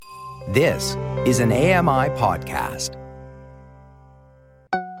This is an AMI podcast.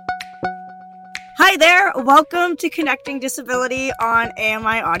 Hi there, welcome to Connecting Disability on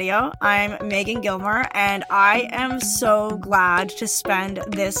AMI Audio. I'm Megan Gilmore, and I am so glad to spend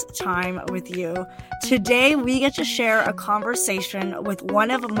this time with you. Today, we get to share a conversation with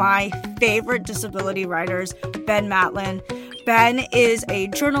one of my favorite disability writers, Ben Mattlin. Ben is a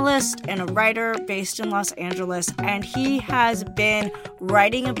journalist and a writer based in Los Angeles, and he has been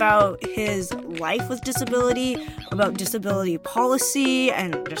writing about his life with disability, about disability policy,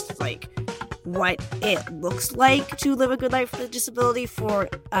 and just like what it looks like to live a good life with a disability for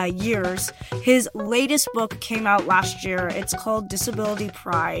years. His latest book came out last year. It's called Disability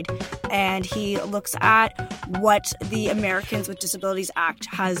Pride, and he looks at what the Americans with Disabilities Act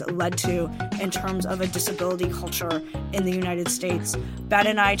has led to in terms of a disability culture in the United States. Ben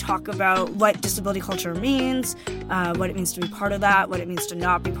and I talk about what disability culture means, what it means to be part of that, what it means to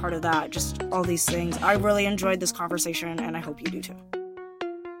not be part of that, just all these things. I really enjoyed this conversation, and I hope you do too.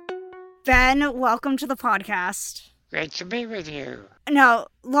 Ben, welcome to the podcast. Great to be with you. Now,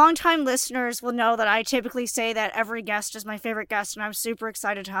 longtime listeners will know that I typically say that every guest is my favorite guest, and I'm super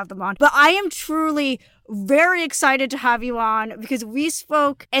excited to have them on. But I am truly very excited to have you on because we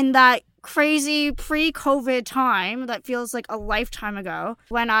spoke in that crazy pre-COVID time that feels like a lifetime ago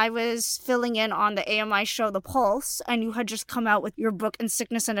when I was filling in on the AMI show The Pulse, and you had just come out with your book In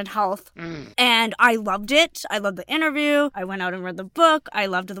Sickness and in Health. And I loved it. I loved the interview. I went out and read the book. I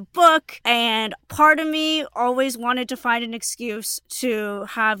loved the book. And part of me always wanted to find an excuse to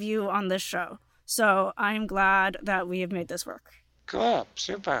have you on this show. So I'm glad that we have made this work. Cool.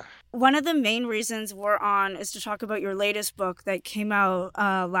 Super. One of the main reasons we're on is to talk about your latest book that came out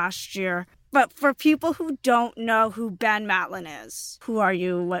last year. But for people who don't know who Ben Mattlin is, who are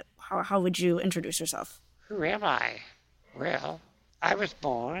you? How would you introduce yourself? Who am I? Well, I was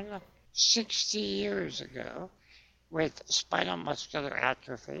born 60 years ago with spinal muscular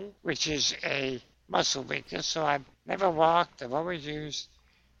atrophy, which is a muscle weakness. So I've never walked. I've always used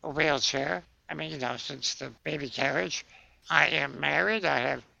a wheelchair. Since the baby carriage. I am married. I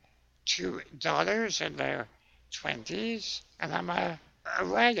have 2 daughters in their 20s, and I'm a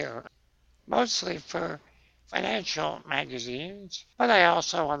writer, mostly for financial magazines, but I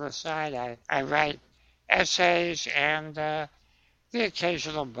also, on the side, I write essays and the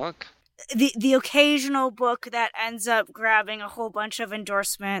occasional book. The occasional book that ends up grabbing a whole bunch of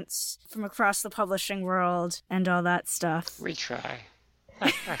endorsements from across the publishing world and all that stuff. We try.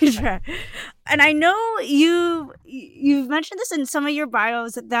 And I know you've mentioned this in some of your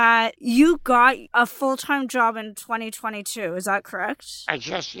bios that you got a full-time job in 2022. Is that correct?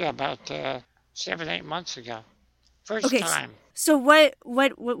 About 7-8 months ago. First time. So what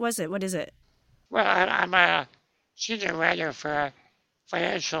was it? What is it? Well, I'm a senior writer for a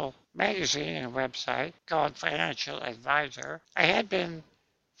financial magazine and website called Financial Advisor. I had been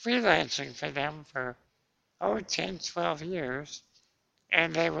freelancing for them for 10, 12 years.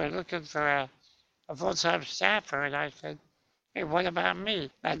 And they were looking for a full-time staffer, and I said, hey, what about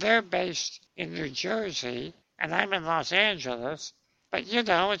me? Now, they're based in New Jersey, and I'm in Los Angeles, but,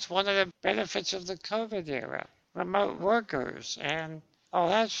 it's one of the benefits of the COVID era, remote workers and all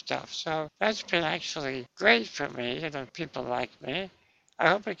that stuff. So that's been actually great for me, people like me. I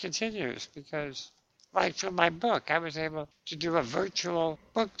hope it continues because, like for my book, I was able to do a virtual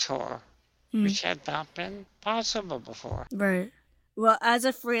book tour, which had not been possible before. Right. Well, as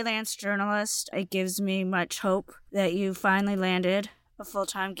a freelance journalist, it gives me much hope that you finally landed a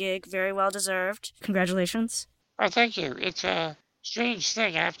full-time gig. Very well deserved. Congratulations. Oh, thank you. It's a strange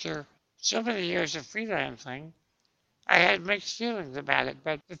thing. After so many years of freelancing, I had mixed feelings about it.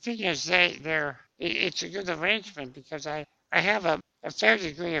 But the thing is, it's a good arrangement because I have a fair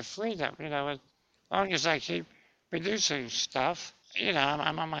degree of freedom, as long as I keep producing stuff.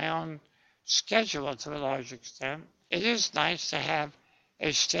 I'm on my own schedule to a large extent. It is nice to have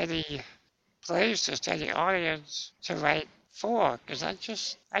a steady place, a steady audience to write for, because I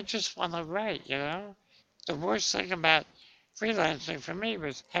just want to write, The worst thing about freelancing for me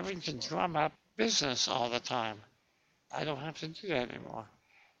was having to drum up business all the time. I don't have to do that anymore.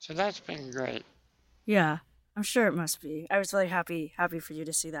 So that's been great. Yeah, I'm sure it must be. I was really happy for you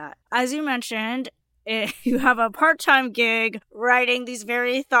to see that. As you mentioned, you have a part-time gig writing these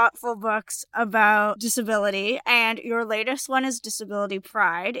very thoughtful books about disability, and your latest one is Disability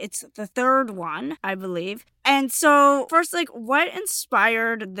Pride. It's the third one, I believe. And so, first, what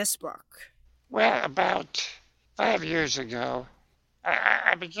inspired this book? Well, about 5 years ago,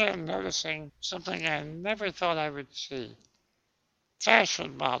 I began noticing something I never thought I would see.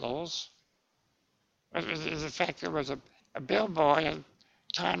 Fashion models. In fact, there was a billboard in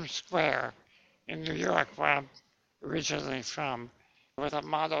Times Square in New York, where I'm originally from, with a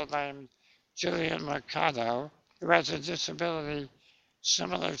model named Jillian Mercado, who has a disability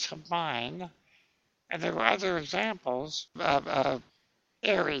similar to mine. And there were other examples of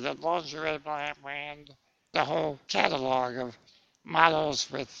Aerie, the lingerie brand, the whole catalog of models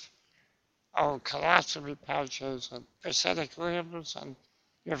with colostomy pouches and prosthetic limbs and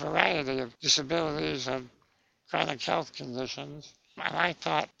a variety of disabilities and chronic health conditions. And I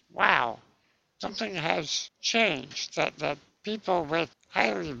thought, wow, something has changed, that people with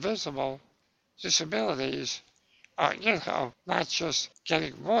highly visible disabilities are, not just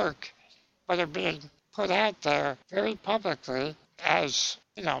getting work, but are being put out there very publicly as,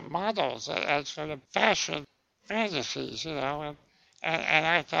 models, as sort of fashion fantasies, and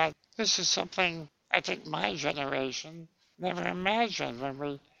I thought this is something I think my generation never imagined when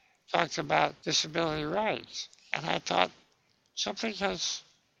we talked about disability rights. And I thought something has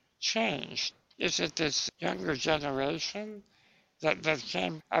changed. Is it this younger generation that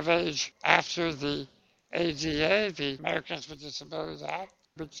came of age after the ADA, the Americans with Disabilities Act,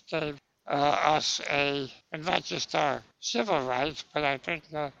 which gave us and not just our civil rights, but I think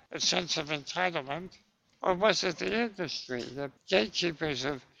a sense of entitlement? Or was it the industry, the gatekeepers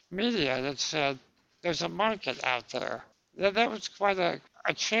of media that said there's a market out there? That was quite a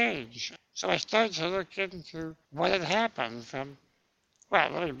change. So I started to look into what had happened from,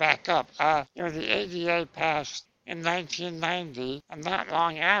 well, let me back up. The ADA passed in 1990, and not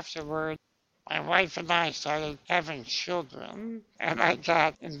long afterward, my wife and I started having children, and I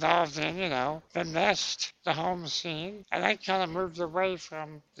got involved in, the nest, the home scene, and I kind of moved away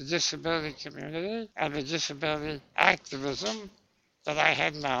from the disability community and the disability activism that I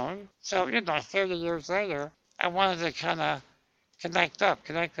had known. So, 30 years later, I wanted to kind of connect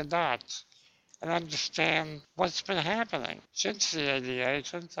the dots, and understand what's been happening since the ADA,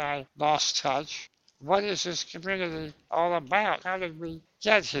 since I lost touch. What is this community all about? How did we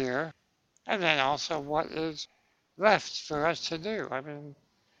get here? And then also, what is left for us to do? I mean,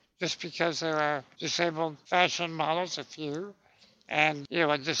 just because there are disabled fashion models, a few, and,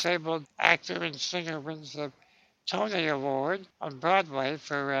 a disabled actor and singer wins the Tony Award on Broadway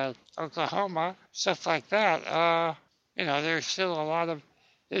for Oklahoma, stuff like that, there's still a lot of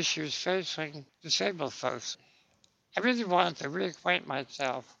issues facing disabled folks. I really wanted to reacquaint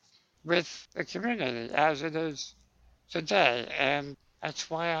myself with the community as it is today, and that's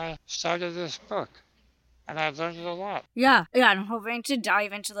why I started this book. And I've learned a lot. Yeah, I'm hoping to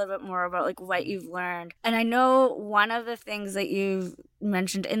dive into a little bit more about what you've learned. And I know one of the things that you've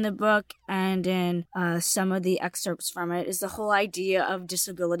mentioned in the book and in some of the excerpts from it is the whole idea of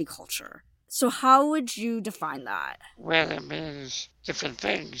disability culture. So how would you define that? Well, it means different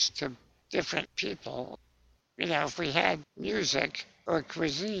things to different people. If we had music or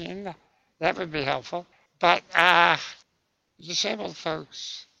cuisine, that would be helpful. But disabled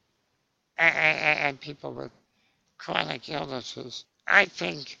folks and people with chronic illnesses, I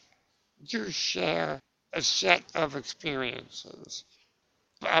think, do share a set of experiences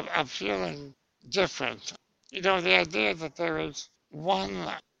of feeling different. The idea that there is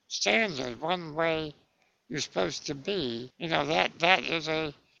one standard, one way you're supposed to be, that is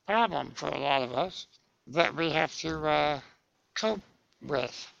a problem for a lot of us that we have to cope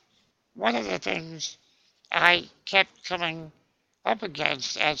with. One of the things I kept coming up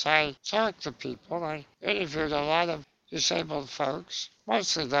against as I talked to people, I interviewed a lot of disabled folks,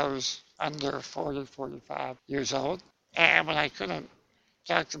 mostly those under 40, 45 years old. And when I couldn't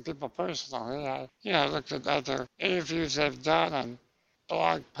talk to people personally, I, looked at other interviews they've done and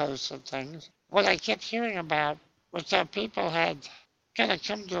blog posts and things. What I kept hearing about was that people had kind of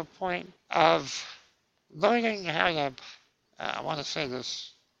come to a point of learning how to, I want to say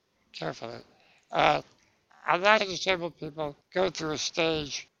this carefully, a lot of disabled people go through a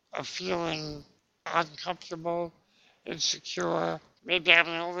stage of feeling uncomfortable, insecure. Maybe I'm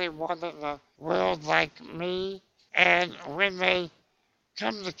the only one in the world like me. And when they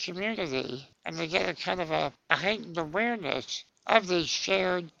come to community and they get a kind of a heightened awareness of these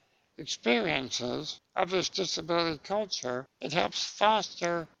shared experiences of this disability culture, it helps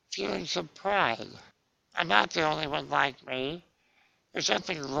foster feelings of pride. I'm not the only one like me. There's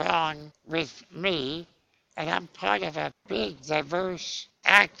something wrong with me, and I'm part of a big, diverse,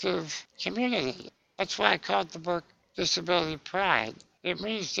 active community. That's why I called the book Disability Pride. It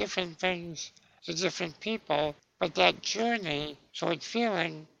means different things to different people, but that journey toward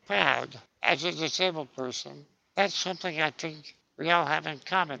feeling proud as a disabled person, that's something I think we all have in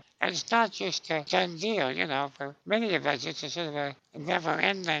common. And it's not just a done deal, for many of us, it's a sort of a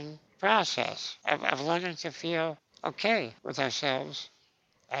never-ending process of learning to feel okay with ourselves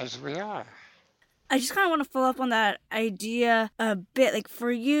as we are. I just kind of want to follow up on that idea a bit. Like,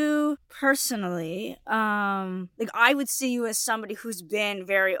 for you personally, like, I would see you as somebody who's been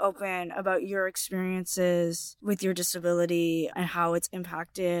very open about your experiences with your disability and how it's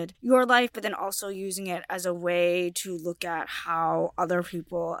impacted your life, but then also using it as a way to look at how other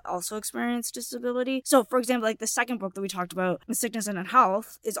people also experience disability. So, for example, like the second book that we talked about, The Sickness and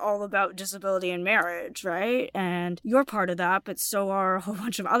Health, is all about disability and marriage, right? And you're part of that, but so are a whole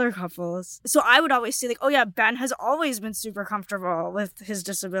bunch of other couples. So I would always see, like, oh yeah, Ben has always been super comfortable with his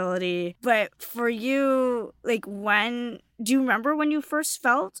disability. But for you, like, do you remember when you first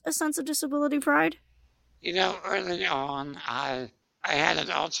felt a sense of disability pride? Early on, I had an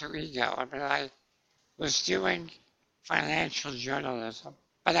alter ego. I mean, I was doing financial journalism,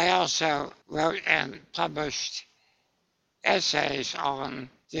 but I also wrote and published essays on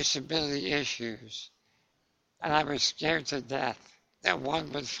disability issues. And I was scared to death that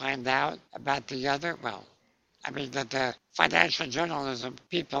one would find out about the other. Well, I mean, that the financial journalism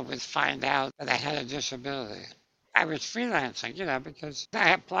people would find out that I had a disability. I was freelancing, because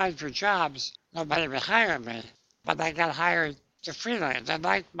I applied for jobs. Nobody would hire me, but I got hired to freelance. I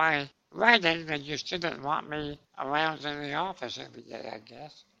liked my writing. They just didn't want me around in the office every day, I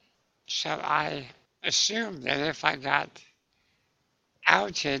guess. So I assumed that if I got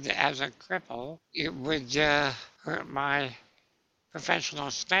outed as a cripple, it would hurt my professional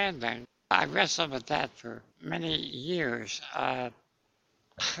standing. I wrestled with that for many years.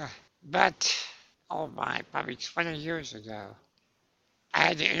 But, probably 20 years ago, I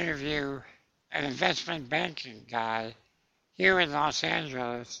had to interview an investment banking guy here in Los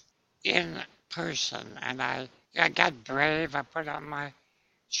Angeles in person. And I got brave. I put on my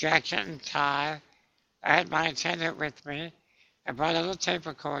jacket and tie. I had my attendant with me. I brought a little tape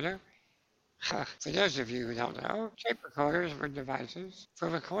recorder. For those of you who don't know, tape recorders were devices for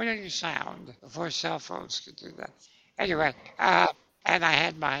recording sound before cell phones could do that. Anyway, and I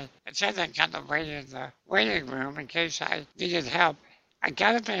had my attendant kind of wait in the waiting room in case I needed help. I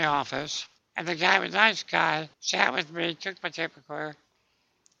got in the office, and the guy was a nice guy, sat with me, took my tape recorder,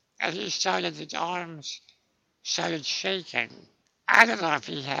 and his arms started shaking. I don't know if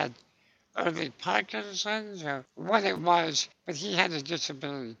he had early Parkinson's or what it was, but he had a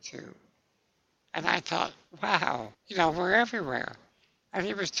disability too. And I thought, wow, we're everywhere. And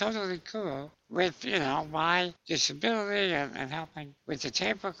he was totally cool with, my disability and helping with the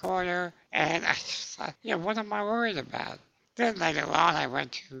tape recorder. And I just thought, what am I worried about? Then later on, I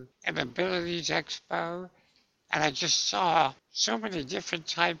went to an Abilities Expo, and I just saw so many different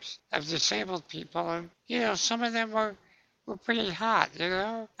types of disabled people. And, some of them were pretty hot,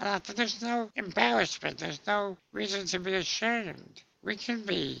 And I thought, there's no embarrassment. There's no reason to be ashamed. We can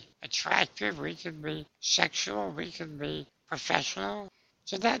be attractive, we can be sexual, we can be professional.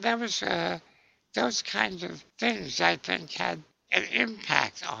 So that was those kinds of things I think had an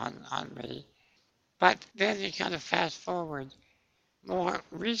impact on me. But then you kind of fast forward more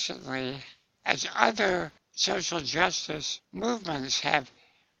recently, as other social justice movements have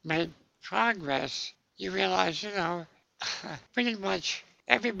made progress, you realize, pretty much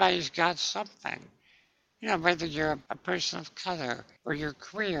everybody's got something. Whether you're a person of color or you're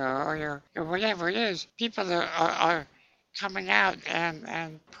queer or whatever it is, people are coming out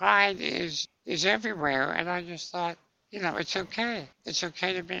and pride is everywhere. And I just thought, it's okay. It's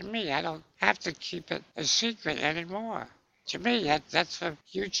okay to be me. I don't have to keep it a secret anymore. To me, that's a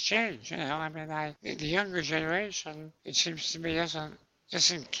huge change. The younger generation, it seems to me,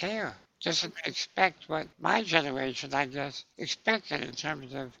 doesn't care, doesn't expect what my generation, I guess, expected in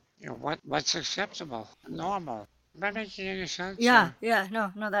terms of what's acceptable, normal. Am I making any sense? Yeah,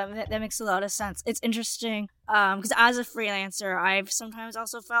 no, that makes a lot of sense. It's interesting, because as a freelancer, I've sometimes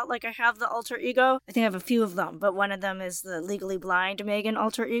also felt like I have the alter ego. I think I have a few of them, but one of them is the Legally Blind Megan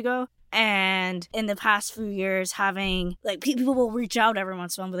alter ego. And in the past few years, having, like, people will reach out every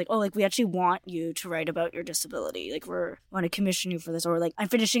once in a while and be like, oh, like, we actually want you to write about your disability. Like, we want to commission you for this. Or, like, I'm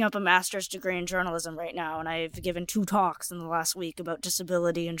finishing up a master's degree in journalism right now, and I've given 2 talks in the last week about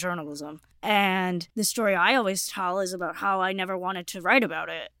disability and journalism. And the story I always tell is about how I never wanted to write about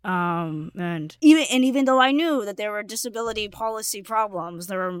it. And even though I knew that there were disability policy problems,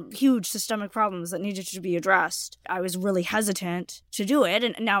 there were huge systemic problems that needed to be addressed, I was really hesitant to do it.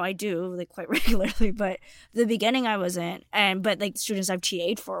 And now I do, like, quite regularly. But the beginning I wasn't. But like students I've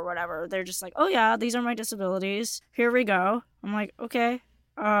TA'd for or whatever, they're just like, oh yeah, these are my disabilities. Here we go. I'm like, okay.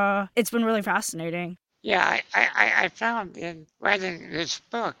 It's been really fascinating. Yeah, I found in writing this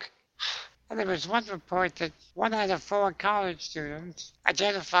book, and there was one report that 1 out of 4 college students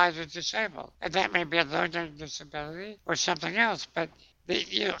identifies as disabled. And that may be a learning disability or something else, but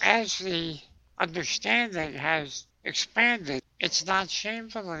As the understanding has expanded, it's not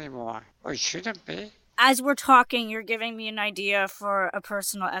shameful anymore, or shouldn't be. As we're talking, you're giving me an idea for a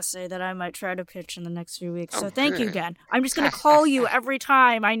personal essay that I might try to pitch in the next few weeks. So thank you again. I'm just going to call you every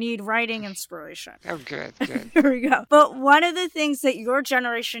time I need writing inspiration. Oh, good. Here we go. But one of the things that your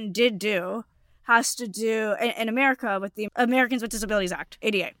generation did do has to do in America with the Americans with Disabilities Act,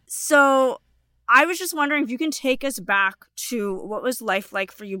 ADA. So I was just wondering if you can take us back to what was life like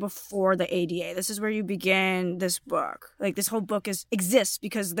for you before the ADA. This is where you begin this book. Like, this whole book exists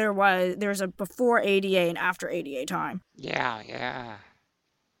because there's a before ADA and after ADA time. Yeah.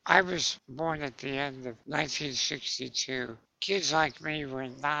 I was born at the end of 1962. Kids like me were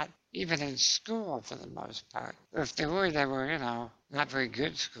not even in school for the most part. If they were, not very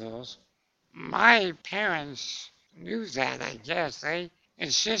good schools. My parents knew that, I guess. They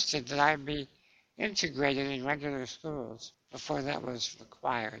insisted that I be integrated in regular schools before that was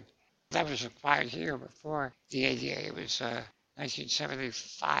required. That was required here before the ADA. It was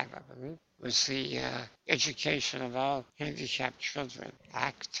 1975, I believe, was the Education of All Handicapped Children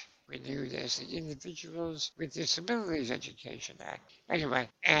Act, renewed as the Individuals with Disabilities Education Act. Anyway,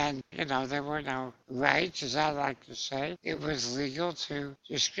 and, there were no rights, as I like to say. It was legal to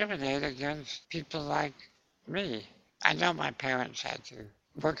discriminate against people like me. I know my parents had to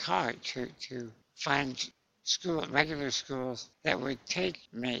work hard to find regular schools that would take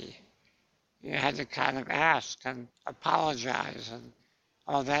me. You had to kind of ask and apologize and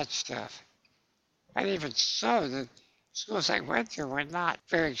all that stuff. And even so, the schools I went to were not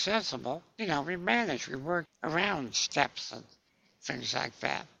very accessible. We worked around steps and things like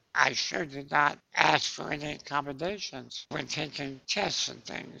that. I sure did not ask for any accommodations when taking tests and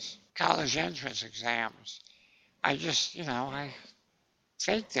things, college entrance exams. I just, I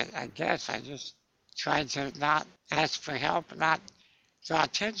faked it, I guess. I just tried to not ask for help, not draw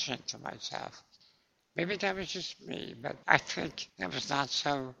attention to myself. Maybe that was just me, but I think that was not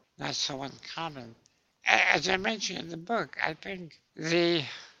so uncommon. As I mentioned in the book, I think the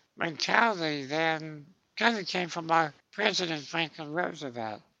mentality then kind of came from our President Franklin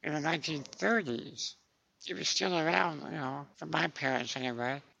Roosevelt in the 1930s. He was still around, for my parents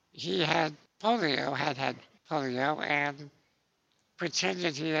anyway. He had polio, had polio, and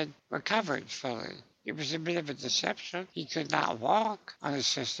pretended he had recovered fully. It was a bit of a deception. He could not walk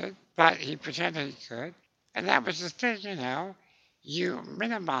unassisted, but he pretended he could. And that was the thing, you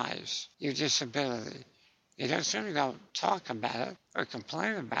minimize your disability. You certainly don't talk about it or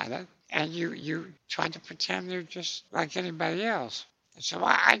complain about it, and you try to pretend you're just like anybody else. And so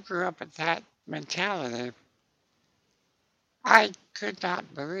I grew up with that mentality. I could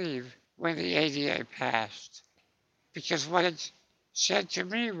not believe when the ADA passed, because what it said to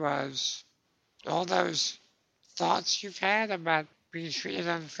me was, all those thoughts you've had about being treated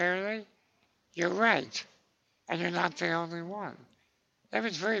unfairly, you're right, and you're not the only one. That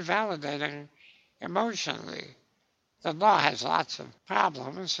was very validating emotionally. The law has lots of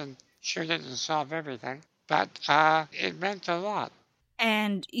problems and sure didn't solve everything, but it meant a lot.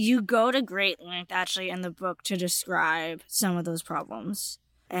 And you go to great length, actually, in the book to describe some of those problems.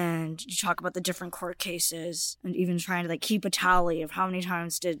 And you talk about the different court cases and even trying to keep a tally of how many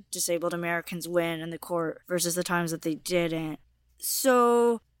times did disabled Americans win in the court versus the times that they didn't.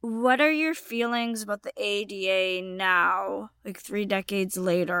 So what are your feelings about the ADA now, 3 decades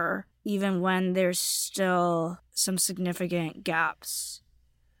later, even when there's still some significant gaps?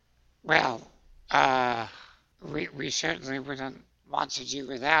 Well, we certainly wouldn't want to do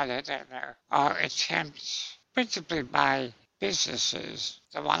without it, and there are attempts, principally by businesses,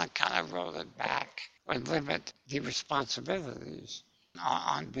 that want to kind of roll it back or limit the responsibilities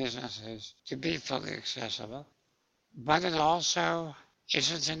on businesses to be fully accessible. But it also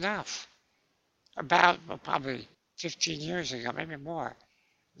isn't enough. About, probably 15 years ago, maybe more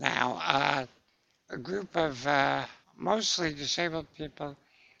now, a group of mostly disabled people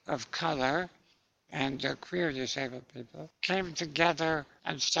of color and queer disabled people came together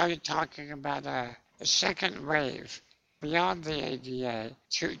and started talking about a second wave beyond the ADA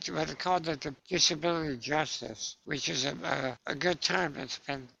to what they called the disability justice, which is a good term. It's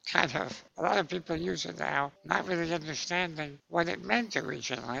been kind of, a lot of people use it now, not really understanding what it meant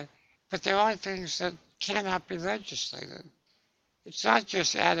originally, but there are things that cannot be legislated. It's not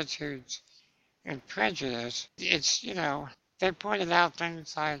just attitudes and prejudice. It's, they pointed out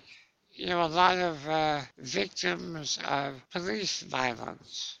things like, a lot of victims of police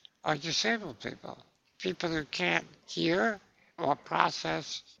violence are disabled people. People who can't hear or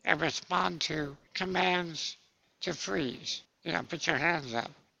process and respond to commands to freeze. Put your hands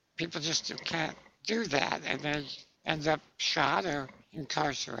up. People just can't do that, and they end up shot or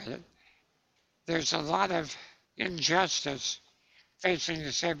incarcerated. There's a lot of injustice facing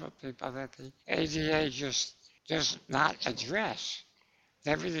disabled people that the ADA just does not address.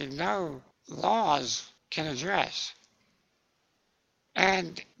 There really no laws can address.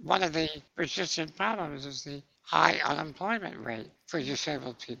 And one of the persistent problems is the high unemployment rate for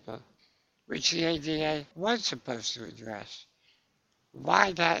disabled people, which the ADA was supposed to address.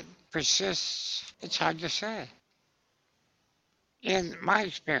 Why that persists, it's hard to say. In my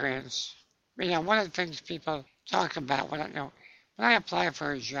experience, one of the things people talk about when I apply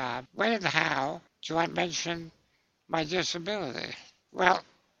for a job, when and how do I mention my disability? Well,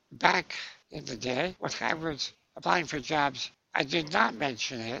 back in the day when I was applying for jobs, I did not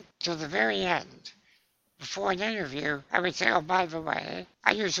mention it till the very end. Before an interview, I would say, oh, by the way,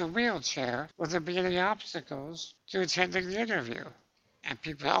 I use a wheelchair. Will there be any obstacles to attending the interview? And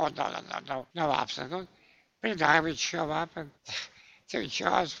people, oh, no obstacles. But I would show up and their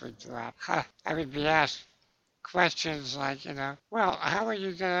jaws would drop. I would be asked questions like, well, how are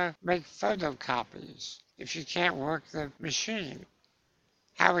you going to make photocopies if you can't work the machine?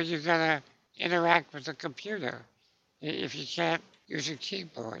 How are you going to interact with the computer if you can't use a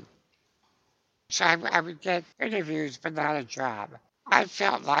keyboard? So I would get interviews, but not a job. I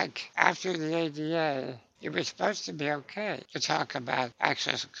felt like after the ADA, it was supposed to be okay to talk about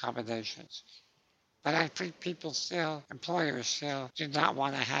access accommodations. But I think employers still did not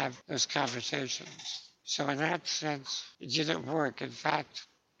want to have those conversations. So in that sense, it didn't work. In fact,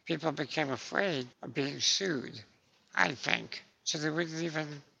 people became afraid of being sued, I think. So they wouldn't even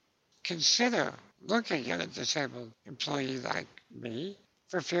consider looking at a disabled employee like me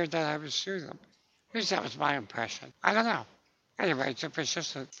for fear that I would sue them. At least that was my impression. I don't know. Anyway, it's a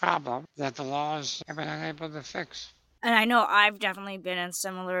persistent problem that the laws have been unable to fix. And I know I've definitely been in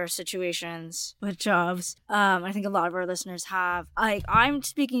similar situations with jobs. I think a lot of our listeners have. I'm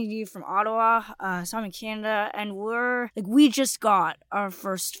speaking to you from Ottawa, so I'm in Canada, and we just got our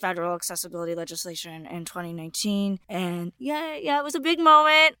first federal accessibility legislation in 2019, and yeah, it was a big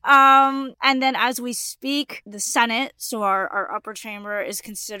moment. And then as we speak, the Senate, so our upper chamber, is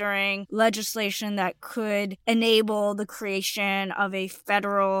considering legislation that could enable the creation of a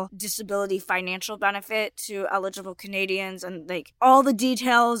federal disability financial benefit to eligible Canadians, and all the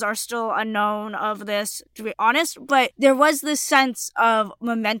details are still unknown of this, to be honest, but there was this sense of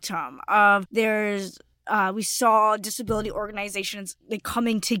momentum of we saw disability organizations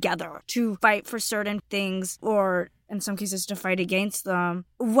coming together to fight for certain things, or in some cases to fight against them.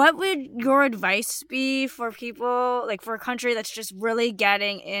 What would your advice be for people, for a country that's just really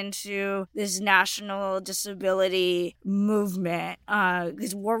getting into this national disability movement?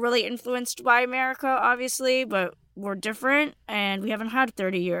 Because we're really influenced by America, obviously, but we're different, and we haven't had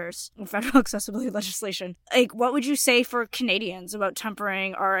 30 years of federal accessibility legislation. What would you say for Canadians about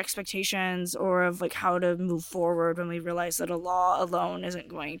tempering our expectations, or of how to move forward when we realize that a law alone isn't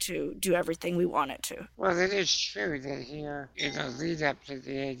going to do everything we want it to? Well, it is true that here, in the lead up to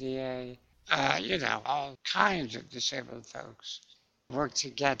the ADA, all kinds of disabled folks work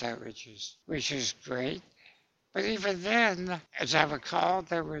together, which is great. But even then, as I recall,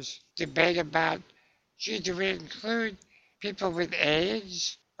 there was debate about, do we include people with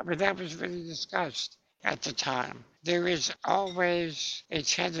AIDS? That was really discussed at the time. There is always a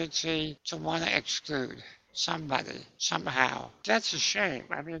tendency to want to exclude somebody, somehow. That's a shame.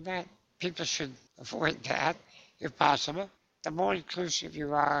 That people should avoid that, if possible. The more inclusive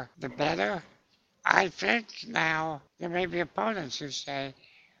you are, the better. I think now there may be opponents who say,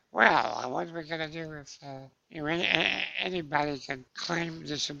 well, what are we going to do if anybody can claim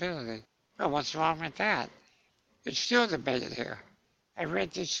disability? Well, what's wrong with that? It's still debated here. I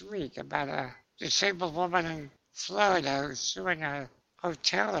read this week about a disabled woman in Florida who's suing a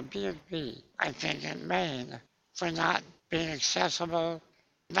hotel, a B&B, I think, in Maine, for not being accessible,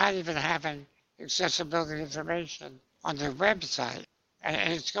 not even having accessibility information on their website.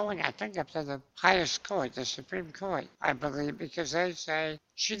 And it's going, I think, up to the highest court, the Supreme Court, I believe, because they say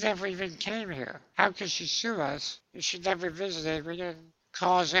she never even came here. How could she sue us if she never visited? We didn't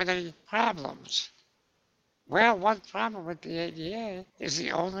cause any problems. Well, one problem with the ADA is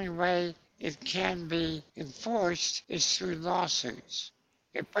the only way it can be enforced is through lawsuits.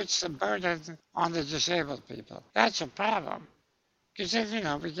 It puts the burden on the disabled people. That's a problem. Because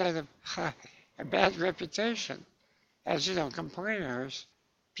then, we get a bad reputation as, complainers.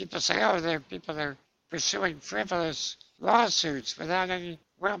 People say, people are pursuing frivolous lawsuits without any,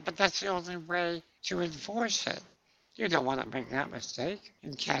 but that's the only way to enforce it. You don't want to make that mistake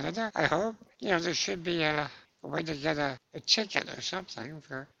in Canada, I hope. There should be a way to get a ticket or something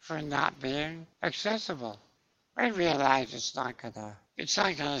for not being accessible. I realize it's not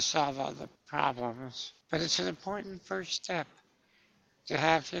gonna solve all the problems, but it's an important first step to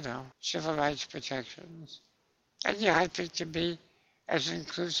have, civil rights protections. And yeah, I think to be as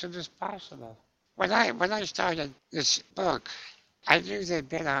inclusive as possible. When I started this book, I knew there'd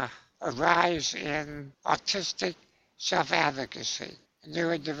been a rise in autistic self-advocacy, a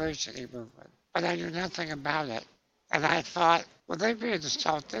neurodiversity movement, but I knew nothing about it. And I thought, will they be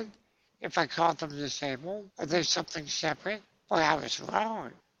insulted if I called them disabled? Are they something separate? Boy, I was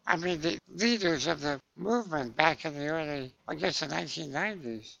wrong. I mean, the leaders of the movement back in the the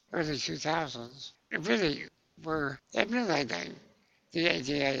 1990s, early 2000s, really were emulating the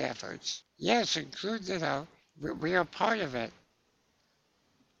ADA efforts. Yes, include, we are part of it.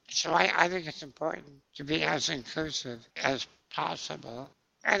 So I think it's important to be as inclusive as possible.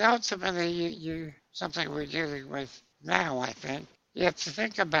 And ultimately, something we're dealing with now, I think, you have to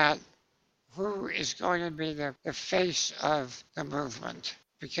think about who is going to be the face of the movement,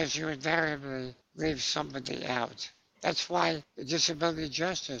 because you invariably leave somebody out. That's why the disability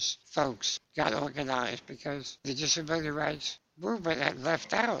justice folks got organized, because the disability rights movement had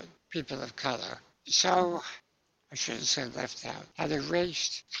left out people of color. So I shouldn't say left out, had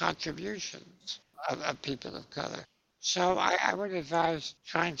erased contributions of people of color. So I would advise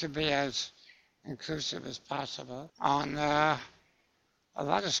trying to be as inclusive as possible on a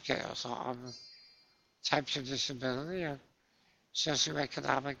lot of scales, on types of disability, or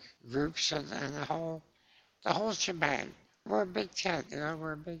socioeconomic groups, and the whole shebang. We're a big tent,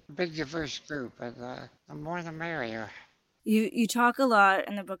 we're a big diverse group, and the more the merrier. You talk a lot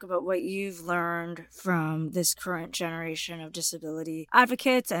in the book about what you've learned from this current generation of disability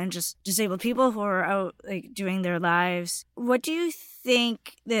advocates and just disabled people who are out doing their lives. What do you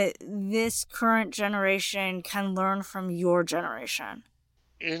think that this current generation can learn from your generation?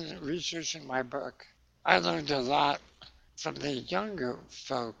 In researching my book, I learned a lot from the younger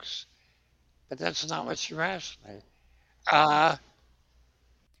folks, but that's not what you asked me.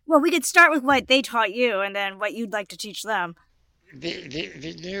 Well, we could start with what they taught you and then what you'd like to teach them.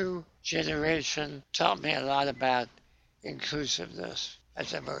 The new generation taught me a lot about inclusiveness,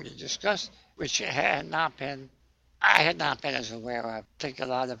 as I've already discussed, which I had not been as aware of. I think a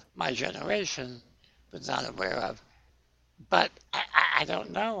lot of my generation was not aware of. But I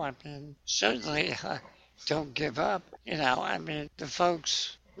don't know. I mean, certainly don't give up. I mean, the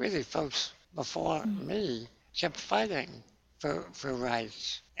folks before me kept fighting for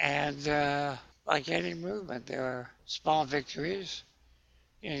rights. And like any movement, there are small victories.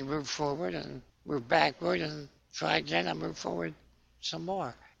 You move forward and move backward and try again and move forward some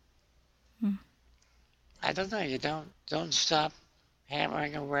more. I don't know. You don't stop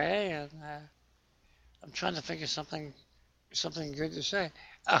hammering away. And I'm trying to think of something good to say.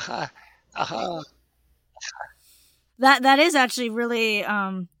 That is actually really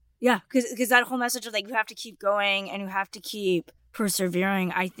because that whole message of you have to keep going and you have to keep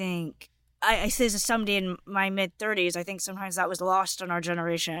persevering. I think I say this as somebody in my mid-30s, I think sometimes that was lost on our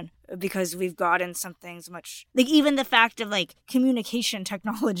generation because we've gotten some things much, even the fact of communication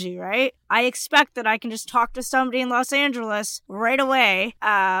technology, right? I expect that I can just talk to somebody in Los Angeles right away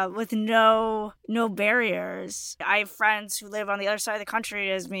with no barriers. I have friends who live on the other side of the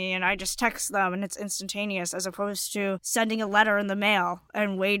country as me, and I just text them and it's instantaneous, as opposed to sending a letter in the mail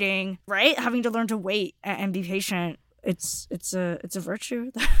and waiting, right? Having to learn to wait and be patient. It's a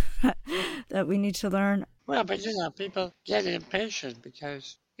virtue that we need to learn. Well, but people get impatient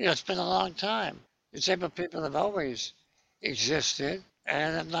because it's been a long time. Disabled people have always existed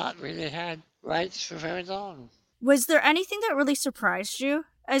and have not really had rights for very long. Was there anything that really surprised you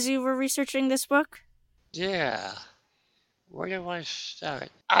as you were researching this book? Yeah. Where do I start?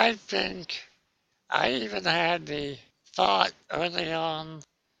 I think I even had the thought early on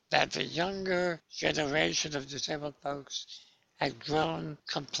that the younger generation of disabled folks had grown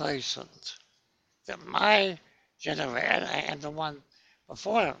complacent. That my generation and the one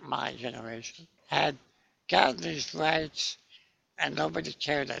before my generation had gotten these rights and nobody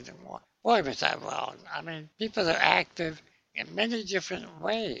cared anymore. Boy, was that wrong. I mean, people are active in many different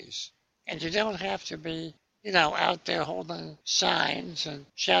ways. And you don't have to be, out there holding signs and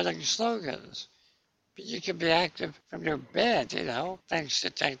shouting slogans. But you can be active from your bed, thanks to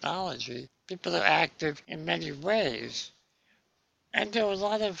technology. People are active in many ways. And there are a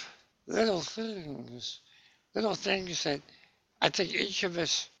lot of little things that I think each of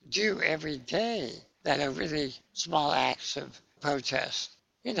us do every day that are really small acts of protest.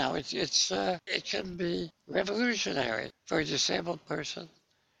 It can be revolutionary for a disabled person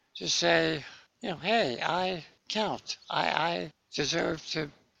to say, hey, I count. I deserve to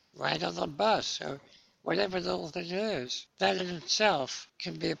ride on the bus, or whatever little thing it is, that in itself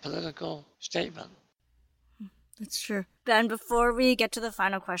can be a political statement. That's true. Ben, before we get to the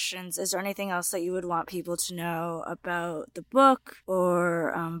final questions, is there anything else that you would want people to know about the book or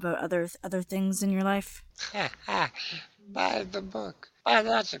about other things in your life? Buy the book. Buy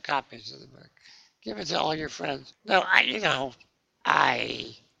lots of copies of the book. Give it to all your friends. No,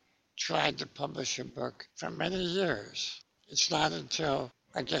 I tried to publish a book for many years. It's not until,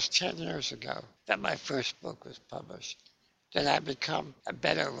 I guess, 10 years ago that my first book was published. Did I become a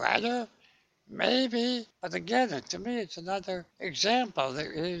better writer? Maybe. But again, to me, it's another example.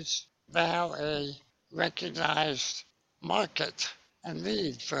 There is now a recognized market and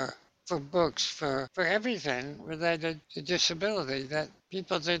need for books, for everything related to disability that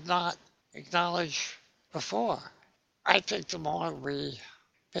people did not acknowledge before. I think the more we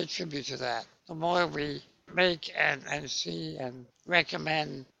pay tribute to that, the more we make and see and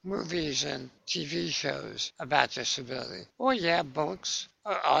recommend movies and TV shows about disability. Or yeah, books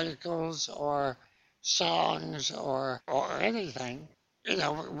or articles or songs or anything.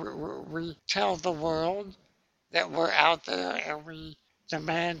 We tell the world that we're out there and we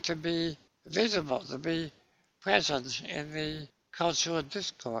demand to be visible, to be present in the cultural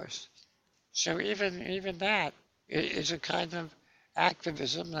discourse. So even that is a kind of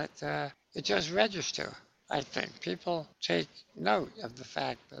activism that it does register. I think people take note of the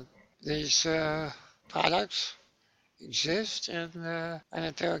fact that these products exist and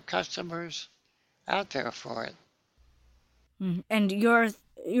that there are customers out there for it. And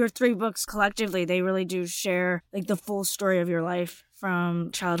your three books collectively, they really do share like the full story of your life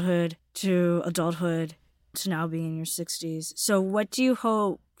from childhood to adulthood to now being in your 60s. So what do you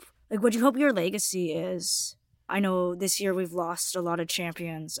hope your legacy is? I know this year we've lost a lot of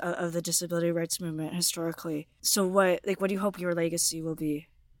champions of the disability rights movement historically. So what do you hope your legacy will be?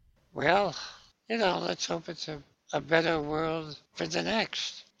 Well, let's hope it's a better world for the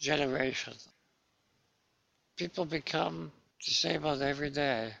next generation. People become disabled every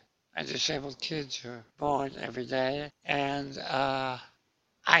day, and disabled kids are born every day, and I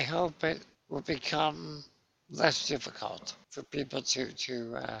hope it will become less difficult for people to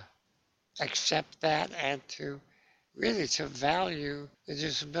accept that and to really to value the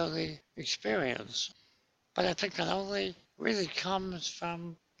disability experience. But I think that only really comes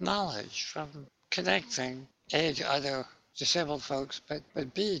from knowledge, from connecting A to other disabled folks,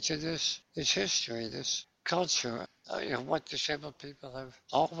 but B to this history, this culture, what disabled people have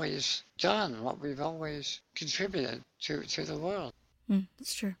always done, what we've always contributed to the world.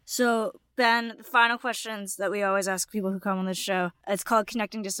 That's true. So, Ben, the final questions that we always ask people who come on this show, it's called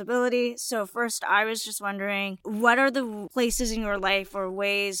Connecting Disability. So first, I was just wondering, what are the places in your life or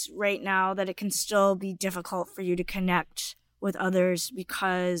ways right now that it can still be difficult for you to connect with others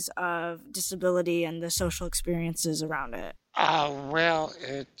because of disability and the social experiences around it? Well,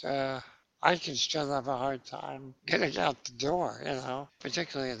 I can still have a hard time getting out the door,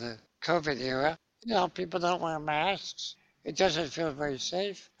 particularly in the COVID era. People don't wear masks. It doesn't feel very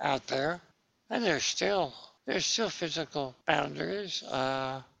safe out there. And there's still physical boundaries,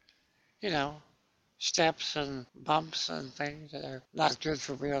 steps and bumps and things that are not good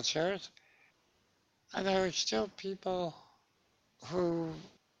for wheelchairs. And there are still people who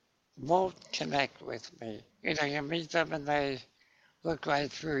won't connect with me. You meet them and they look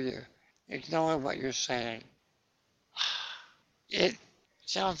right through you, ignore what you're saying. It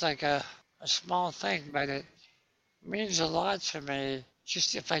sounds like a small thing, but it means a lot to me.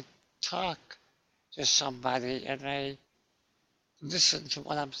 Just if I talk to somebody and they listen to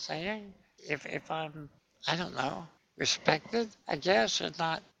what I'm saying, if I'm, I don't know, respected, I guess, and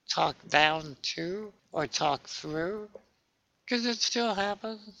not talked down to or talked through, because it still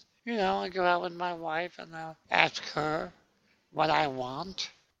happens. I go out with my wife and I'll ask her what I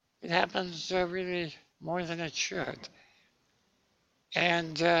want. It happens really more than it should.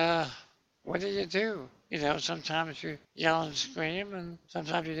 And what do? Sometimes you yell and scream, and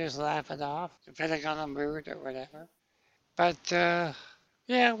sometimes you just laugh it off, depending on the mood or whatever. But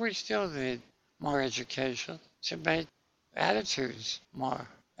yeah, we still need more education to make attitudes more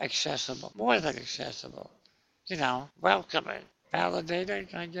accessible, more than accessible. Welcoming,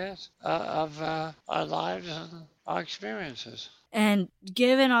 validating, I guess, of our lives and our experiences. And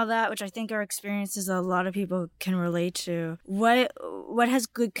given all that, which I think are experiences a lot of people can relate to, what has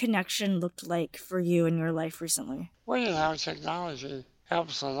good connection looked like for you in your life recently? Well, technology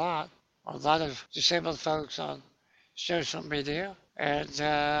helps a lot. A lot of disabled folks on social media, and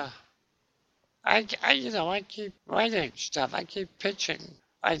I keep writing stuff. I keep pitching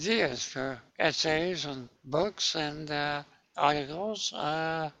ideas for essays and books and articles.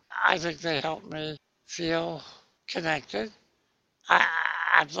 I think they help me feel connected.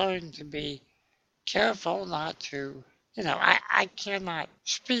 I've learned to be careful not to, I cannot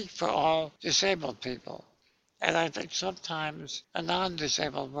speak for all disabled people. And I think sometimes a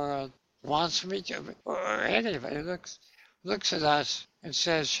non-disabled world wants me to, or anybody looks at us and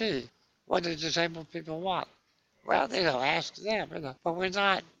says, gee, what do disabled people want? Well, ask them, but we're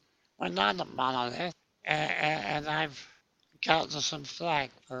not a monolith. And I've gotten some flack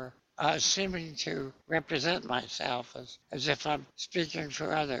for seeming to represent myself as if I'm speaking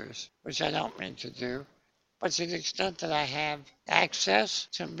for others, which I don't mean to do. But to the extent that I have access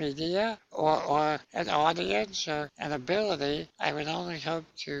to media or an audience or an ability, I would only hope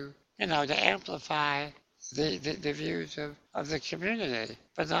to, to amplify the views of the community,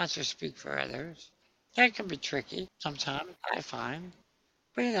 but not to speak for others. That can be tricky sometimes, I find.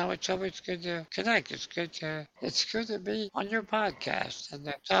 But it's always good to connect. It's good to be on your podcast and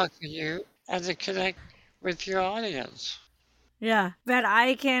to talk to you and to connect with your audience. Yeah, but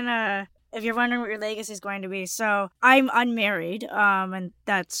I can, if you're wondering what your legacy is going to be, so I'm unmarried, and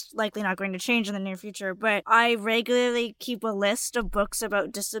that's likely not going to change in the near future, but I regularly keep a list of books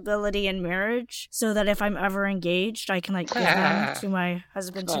about disability and marriage so that if I'm ever engaged, I can give them to my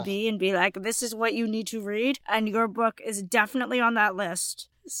husband-to-be and be like, this is what you need to read, and your book is definitely on that list.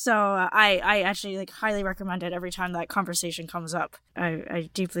 So I actually highly recommend it every time that conversation comes up. I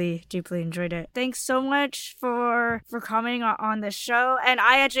deeply enjoyed it. Thanks so much for coming on this show. And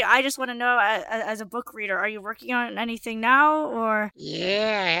I just want to know, as a book reader, are you working on anything now or?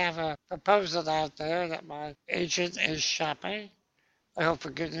 Yeah, I have a proposal out there that my agent is shopping. I hope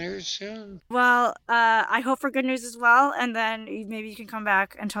for good news soon. Well, I hope for good news as well, and then maybe you can come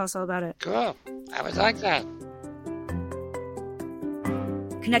back and tell us all about it. Cool. I would like that.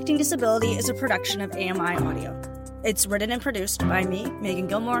 Connecting Disability is a production of AMI Audio. It's written and produced by me, Megan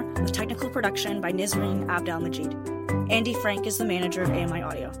Gilmore, with technical production by Nizreen Abdel-Majid. Andy Frank is the manager of AMI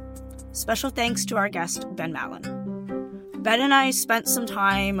Audio. Special thanks to our guest, Ben Mattlin. Ben and I spent some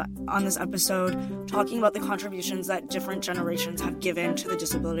time on this episode talking about the contributions that different generations have given to the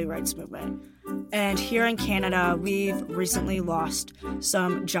disability rights movement. And here in Canada, we've recently lost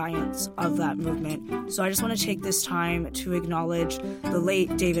some giants of that movement. So I just want to take this time to acknowledge the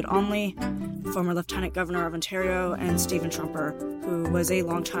late David Onley, former Lieutenant Governor of Ontario, and Stephen Trumper, who was a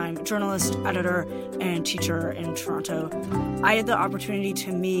longtime journalist, editor, and teacher in Toronto. I had the opportunity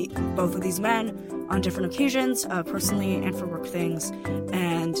to meet both of these men on different occasions, personally and for work things,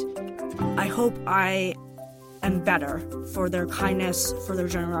 and I hope I am better for their kindness, for their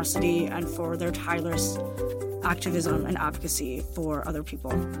generosity, and for their tireless activism and advocacy for other people.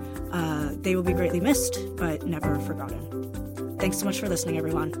 They will be greatly missed, but never forgotten. Thanks so much for listening,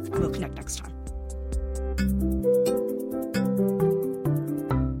 everyone. We'll connect next time.